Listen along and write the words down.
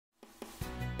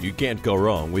You can't go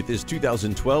wrong with this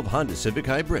 2012 Honda Civic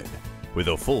Hybrid. With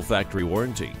a full factory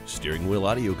warranty, steering wheel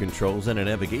audio controls, and a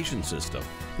navigation system,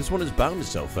 this one is bound to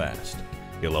sell fast.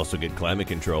 You'll also get climate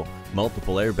control,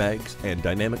 multiple airbags, and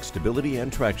dynamic stability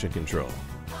and traction control.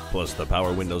 Plus, the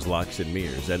power windows, locks, and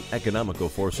mirrors, and economical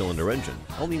 4-cylinder engine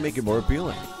only make it more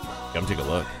appealing. Come take a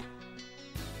look.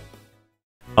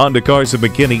 Honda Cars of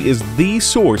McKinney is the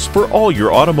source for all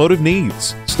your automotive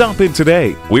needs. Stop in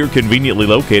today. We're conveniently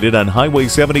located on Highway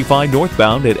 75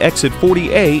 northbound at exit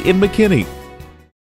 40A in McKinney.